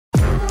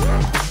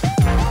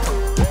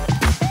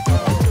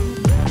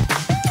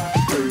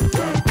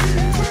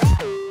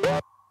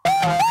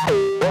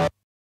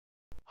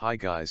Hi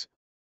guys,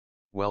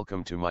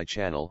 welcome to my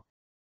channel,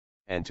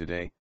 and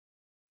today,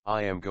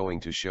 I am going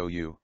to show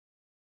you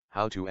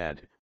how to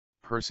add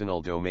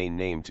personal domain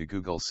name to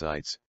Google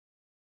Sites.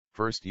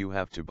 First you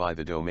have to buy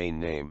the domain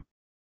name.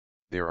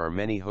 There are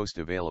many hosts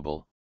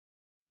available,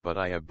 but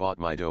I have bought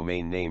my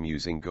domain name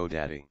using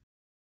Godaddy.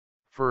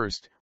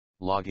 First,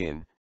 log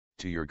in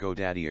to your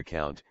Godaddy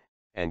account,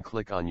 and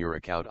click on your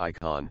account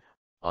icon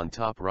on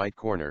top right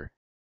corner,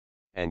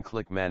 and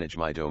click Manage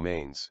My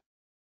Domains.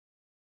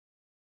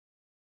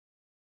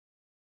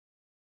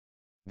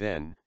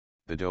 Then,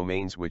 the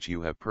domains which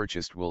you have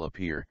purchased will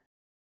appear.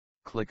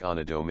 Click on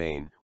a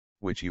domain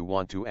which you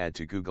want to add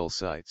to Google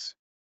Sites.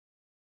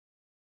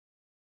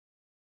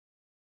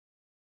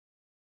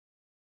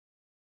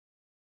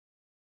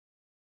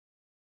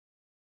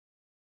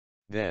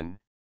 Then,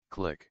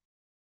 click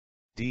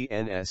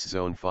DNS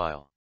Zone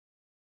File.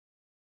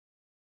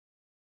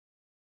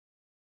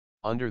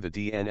 Under the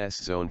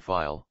DNS Zone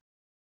File,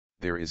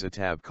 there is a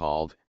tab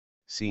called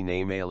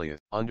CNAME Alias.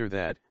 Under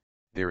that,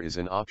 there is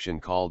an option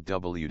called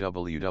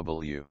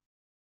www.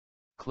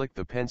 Click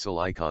the pencil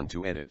icon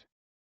to edit.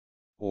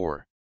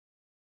 Or,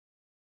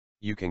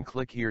 you can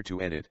click here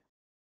to edit,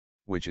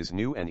 which is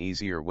new and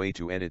easier way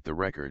to edit the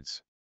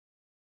records.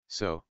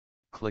 So,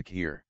 click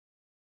here.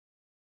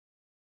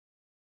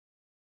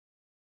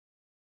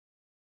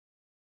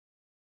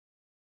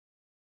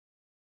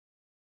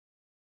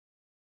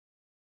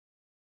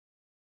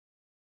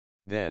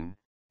 Then,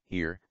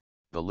 here,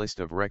 the list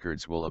of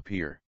records will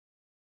appear.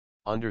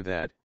 Under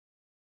that,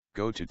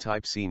 go to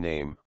type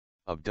CNAME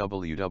of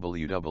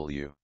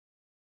www.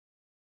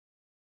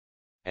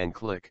 And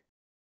click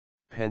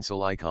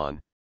pencil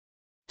icon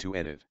to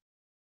edit.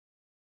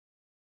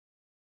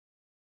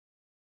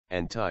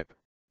 And type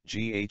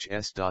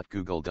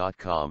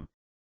ghs.google.com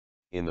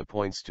in the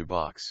points to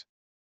box.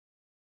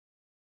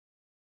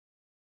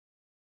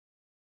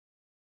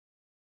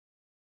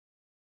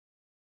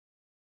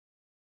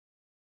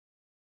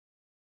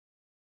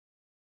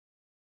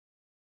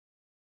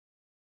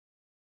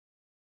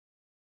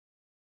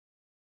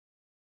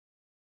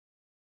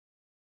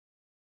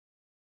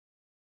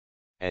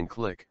 And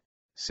click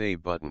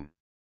Save button.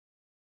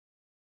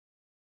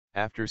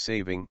 After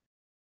saving,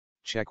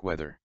 check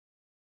whether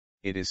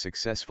it is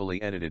successfully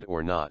edited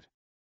or not.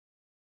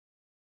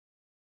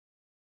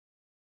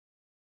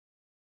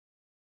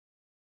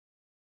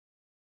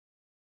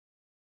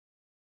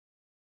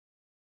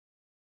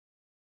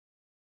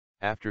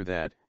 After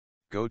that,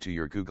 go to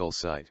your Google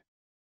site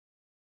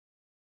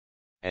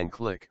and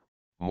click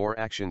More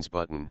Actions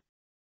button,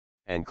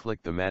 and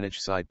click the Manage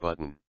Site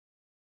button.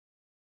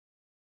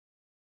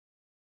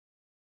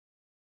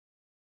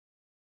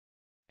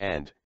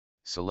 And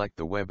select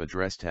the Web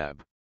Address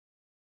tab.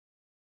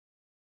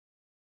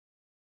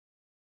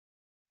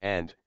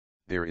 And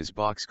there is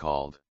box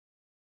called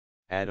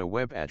Add a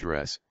Web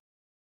Address.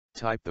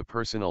 Type the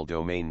personal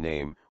domain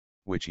name,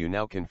 which you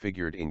now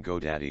configured in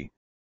Godaddy,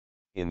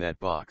 in that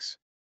box.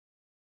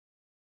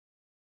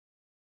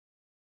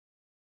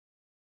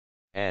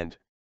 And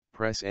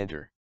press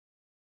Enter.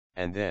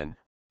 And then,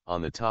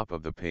 on the top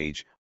of the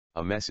page,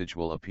 a message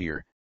will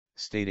appear,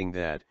 stating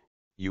that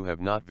you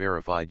have not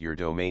verified your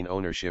domain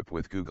ownership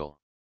with Google.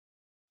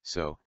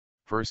 So,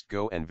 first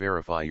go and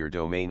verify your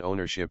domain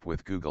ownership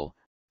with Google.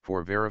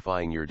 For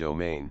verifying your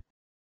domain,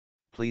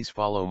 please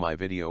follow my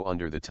video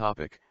under the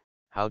topic,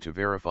 How to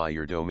Verify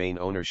Your Domain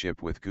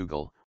Ownership with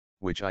Google,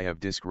 which I have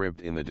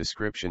described in the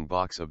description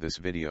box of this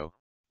video,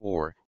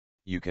 or,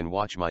 you can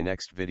watch my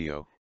next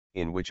video,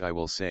 in which I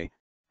will say,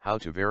 How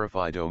to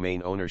Verify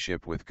Domain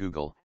Ownership with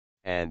Google,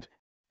 and,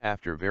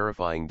 after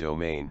verifying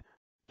domain,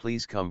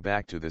 please come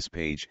back to this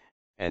page,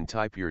 and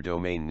type your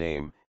domain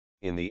name,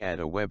 in the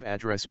Add a Web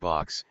Address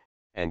box,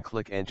 and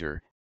click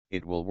Enter.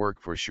 It will work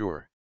for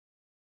sure.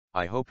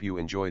 I hope you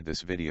enjoyed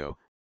this video.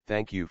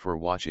 Thank you for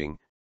watching.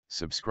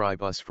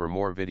 Subscribe us for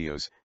more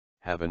videos.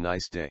 Have a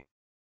nice day.